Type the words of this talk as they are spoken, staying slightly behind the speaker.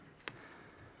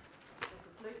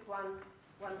Luke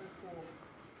 1:4.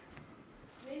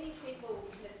 Many people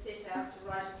have set out to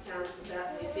write accounts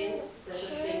about the events that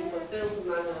have been fulfilled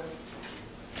among us.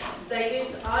 They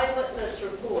used eyewitness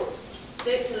reports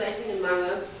circulating among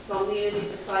us from the early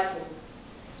disciples.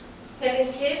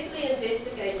 Having carefully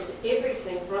investigated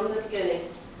everything from the beginning,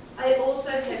 I also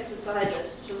have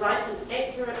decided to write an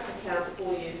accurate account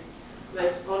for you,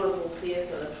 most honourable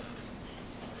Theophilus,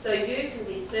 so you can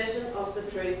be certain of the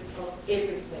truth of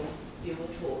everything you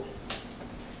were taught.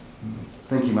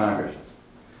 Thank you, Margaret.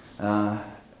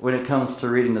 When it comes to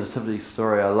reading the Nativity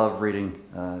story, I love reading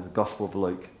the Gospel of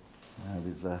Luke.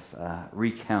 There's this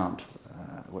recount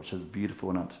which is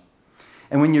beautiful in it.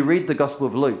 And when you read the Gospel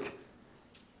of Luke,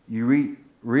 you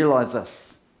realise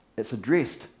this. It's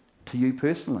addressed to you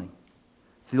personally.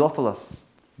 Theophilus,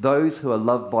 those who are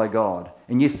loved by God.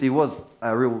 And yes, there was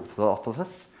a real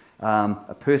Theophilus,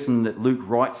 a person that Luke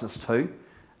writes this to,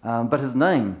 but his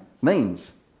name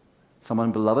means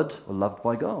someone beloved or loved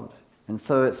by God. And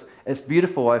so it's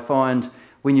beautiful, I find,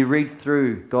 when you read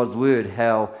through God's Word,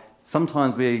 how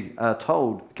sometimes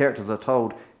characters are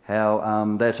told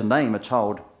how they're to name a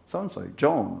child so-and-so,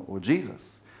 John or Jesus.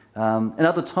 And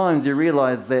other times you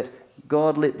realise that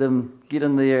God let them get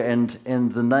in there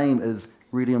and the name is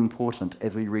really important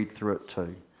as we read through it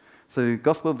too. So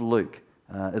Gospel of Luke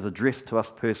is addressed to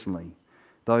us personally,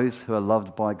 those who are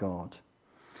loved by God.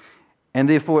 And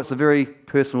therefore it's a very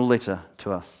personal letter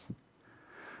to us.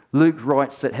 Luke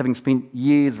writes that having spent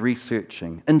years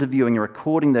researching, interviewing and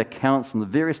recording the accounts from the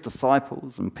various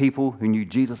disciples and people who knew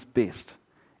Jesus best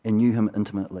and knew him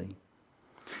intimately.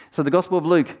 So the Gospel of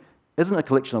Luke isn't a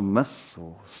collection of myths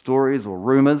or stories or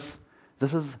rumours.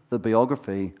 This is the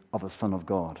biography of a Son of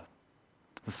God.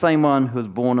 The same one who was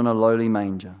born in a lowly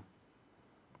manger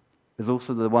is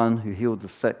also the one who healed the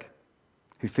sick,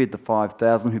 who fed the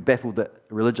 5,000, who baffled the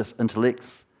religious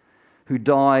intellects, who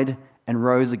died and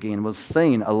rose again, was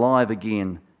seen alive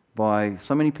again by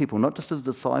so many people, not just his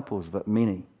disciples, but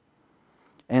many.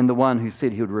 And the one who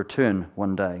said he would return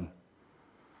one day.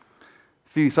 A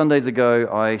few Sundays ago,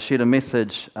 I shared a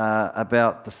message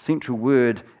about the central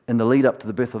word in the lead up to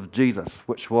the birth of Jesus,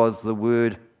 which was the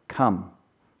word come.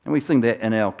 And we sing that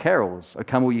in our carols. O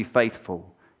come all ye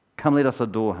faithful, come let us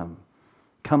adore him.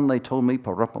 Come, they told me,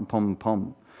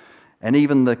 pa-rum-pum-pum. And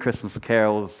even the Christmas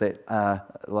carols that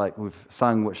like we've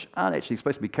sung, which aren't actually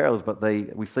supposed to be carols, but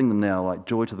we sing them now, like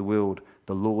Joy to the World,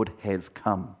 the Lord has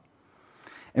come.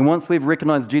 And once we've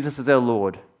recognised Jesus as our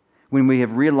Lord, when we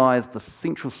have realised the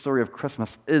central story of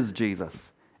Christmas is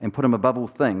Jesus and put him above all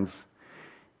things,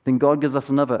 then God gives us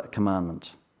another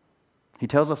commandment. He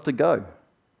tells us to go.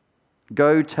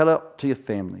 Go tell it to your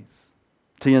families,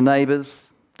 to your neighbours,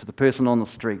 to the person on the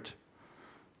street.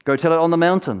 Go tell it on the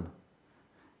mountain,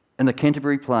 in the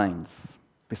Canterbury Plains,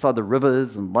 beside the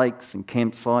rivers and lakes and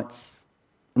campsites,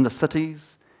 in the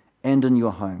cities and in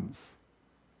your homes.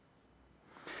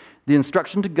 The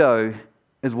instruction to go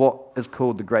is what is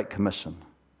called the Great Commission.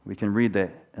 We can read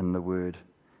that in the Word.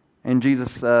 And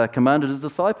Jesus commanded his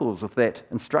disciples with that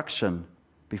instruction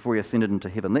before he ascended into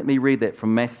heaven. Let me read that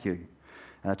from Matthew,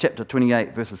 chapter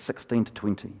 28, verses 16 to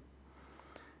 20.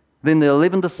 Then the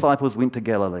 11 disciples went to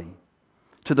Galilee,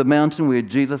 to the mountain where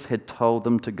Jesus had told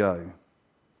them to go.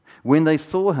 When they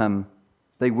saw him,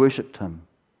 they worshipped him,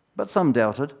 but some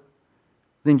doubted.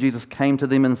 Then Jesus came to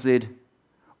them and said,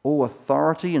 all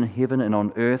authority in heaven and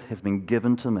on earth has been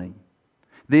given to me.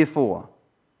 Therefore,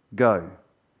 go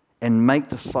and make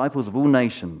disciples of all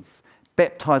nations,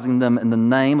 baptizing them in the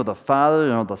name of the Father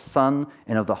and of the Son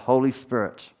and of the Holy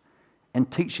Spirit, and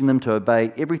teaching them to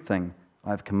obey everything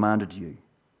I have commanded you.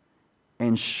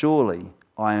 And surely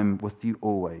I am with you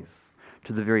always,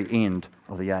 to the very end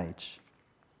of the age.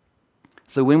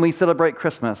 So when we celebrate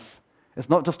Christmas, it's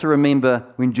not just to remember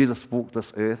when Jesus walked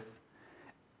this earth,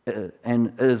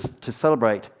 and is to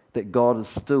celebrate that God is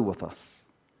still with us.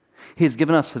 He has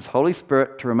given us his Holy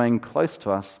Spirit to remain close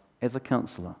to us as a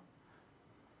counsellor.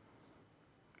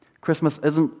 Christmas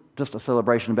isn't just a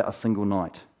celebration about a single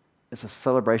night. It's a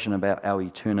celebration about our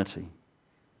eternity.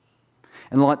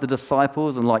 And like the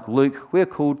disciples and like Luke, we're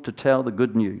called to tell the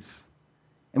good news.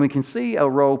 And we can see our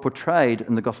role portrayed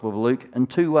in the Gospel of Luke in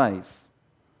two ways.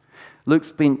 Luke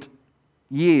spent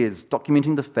years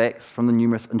documenting the facts from the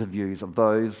numerous interviews of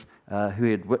those who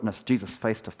had witnessed Jesus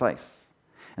face to face.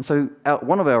 And so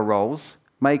one of our roles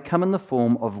may come in the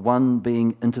form of one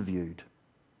being interviewed.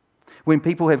 When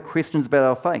people have questions about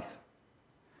our faith,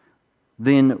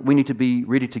 then we need to be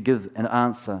ready to give an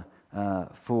answer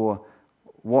for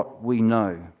what we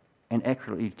know and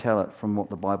accurately tell it from what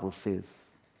the Bible says.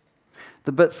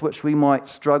 The bits which we might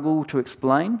struggle to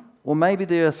explain Or maybe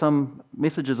there are some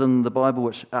messages in the Bible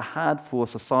which are hard for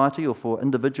society or for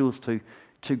individuals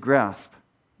to grasp.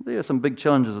 There are some big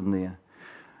challenges in there.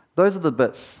 Those are the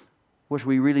bits which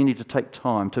we really need to take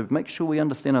time to make sure we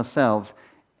understand ourselves.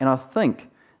 And I think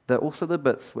they're also the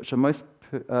bits which are most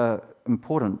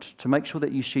important to make sure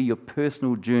that you share your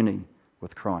personal journey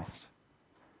with Christ.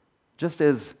 Just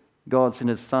as God sent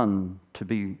His Son to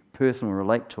be personal and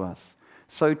relate to us,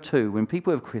 so too, when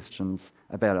people have questions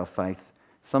about our faith,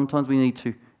 sometimes we need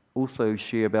to also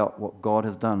share about what God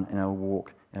has done in our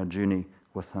walk, our journey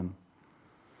with Him.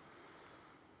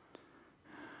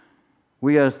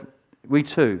 We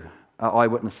too are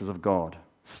eyewitnesses of God,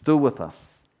 still with us,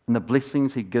 and the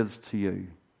blessings He gives to you,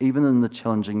 even in the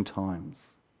challenging times.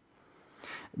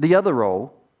 The other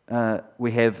role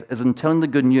we have is in telling the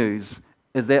good news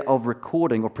is that of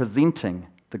recording or presenting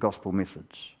the gospel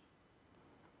message.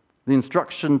 The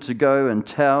instruction to go and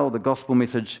tell the gospel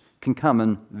message can come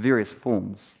in various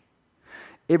forms.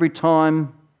 Every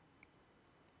time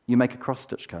you make a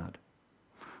cross-stitch card,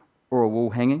 or a wall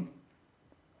hanging,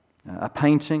 a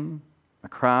painting, a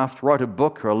craft, write a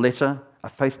book or a letter, a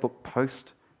Facebook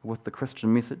post with the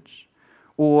Christian message,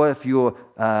 or if you're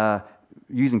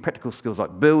using practical skills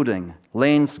like building,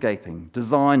 landscaping,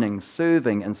 designing,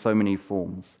 serving in so many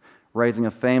forms, raising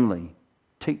a family,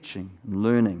 teaching and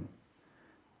learning.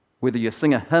 Whether you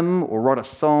sing a hymn or write a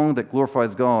song that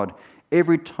glorifies God,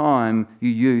 every time you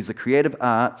use the creative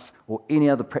arts or any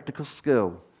other practical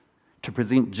skill to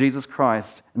present Jesus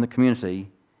Christ in the community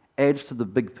adds to the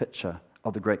big picture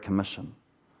of the Great Commission.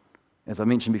 As I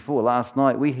mentioned before, last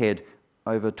night we had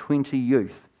over 20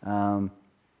 youth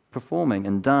performing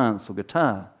in dance or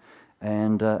guitar.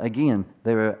 And again,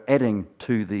 they were adding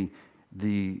to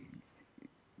the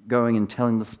going and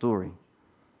telling the story,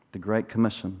 the Great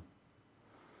Commission.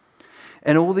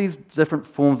 And all these different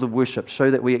forms of worship show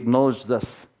that we acknowledge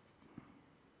this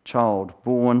child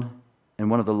born in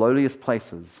one of the lowliest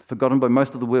places, forgotten by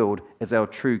most of the world, as our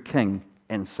true King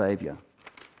and Saviour.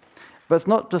 But it's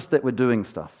not just that we're doing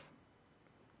stuff.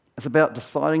 It's about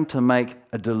deciding to make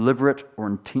a deliberate or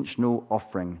intentional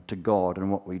offering to God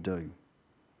in what we do.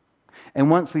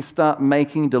 And once we start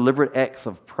making deliberate acts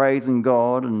of praising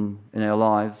God in our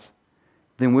lives,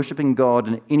 then worshipping God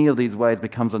in any of these ways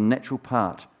becomes a natural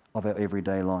part of our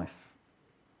everyday life.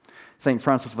 St.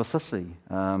 Francis of Assisi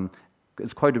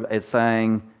is quoted as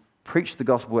saying, "Preach the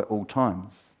gospel at all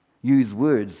times. Use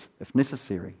words if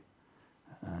necessary."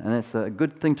 And that's a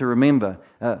good thing to remember.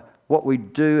 What we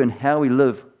do and how we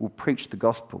live will preach the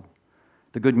gospel,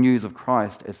 the good news of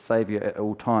Christ as Saviour at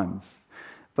all times.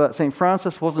 But St.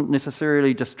 Francis wasn't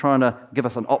necessarily just trying to give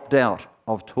us an opt-out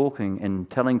of talking and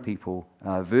telling people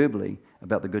verbally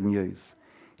about the good news.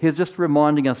 He was just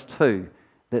reminding us too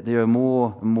that there are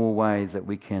more and more ways that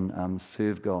we can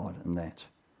serve God in that.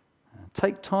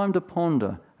 Take time to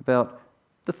ponder about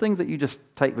the things that you just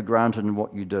take for granted in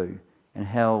what you do and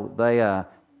how they are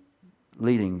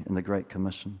leading in the Great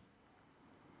Commission.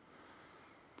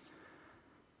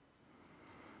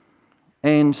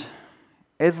 And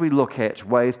as we look at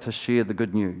ways to share the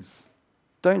good news,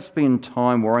 don't spend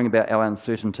time worrying about our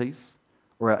uncertainties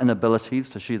or our inabilities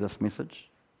to share this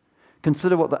message.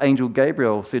 Consider what the angel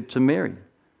Gabriel said to Mary.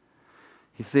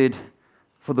 He said,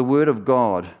 "For the word of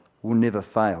God will never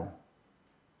fail."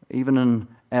 Even in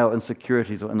our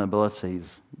insecurities or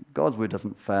inabilities, God's word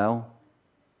doesn't fail.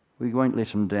 We won't let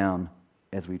Him down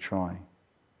as we try.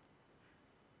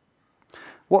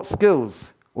 What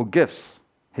skills or gifts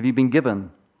have you been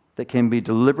given that can be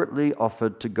deliberately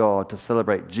offered to God to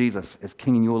celebrate Jesus as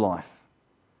King in your life,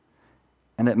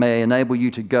 and that may enable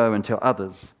you to go and tell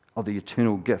others of the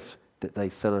eternal gift that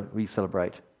we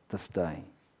celebrate this day?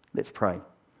 Let's pray.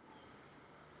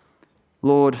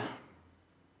 Lord,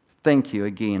 thank you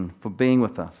again for being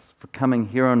with us, for coming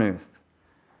here on earth,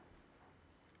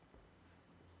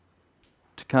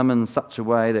 to come in such a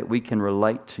way that we can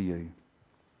relate to you.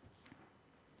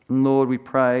 And Lord, we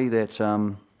pray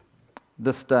that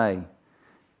this day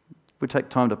we take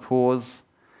time to pause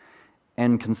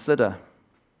and consider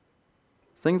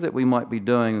things that we might be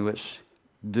doing which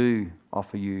do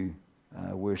offer you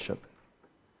worship.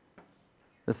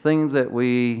 The things that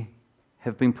we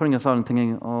have been putting aside and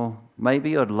thinking, oh,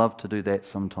 maybe I'd love to do that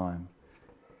sometime.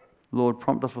 Lord,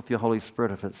 prompt us with your Holy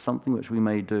Spirit if it's something which we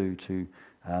may do to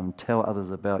tell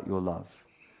others about your love,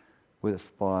 whether it's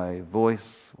by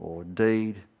voice or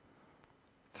deed,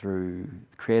 through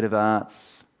creative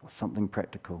arts or something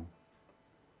practical.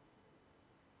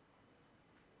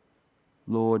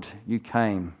 Lord, you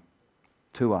came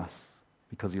to us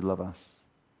because you love us.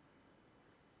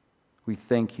 We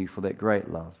thank you for that great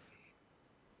love.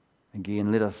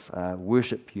 Again, let us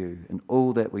worship you in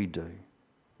all that we do.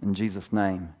 In Jesus'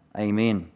 name, amen.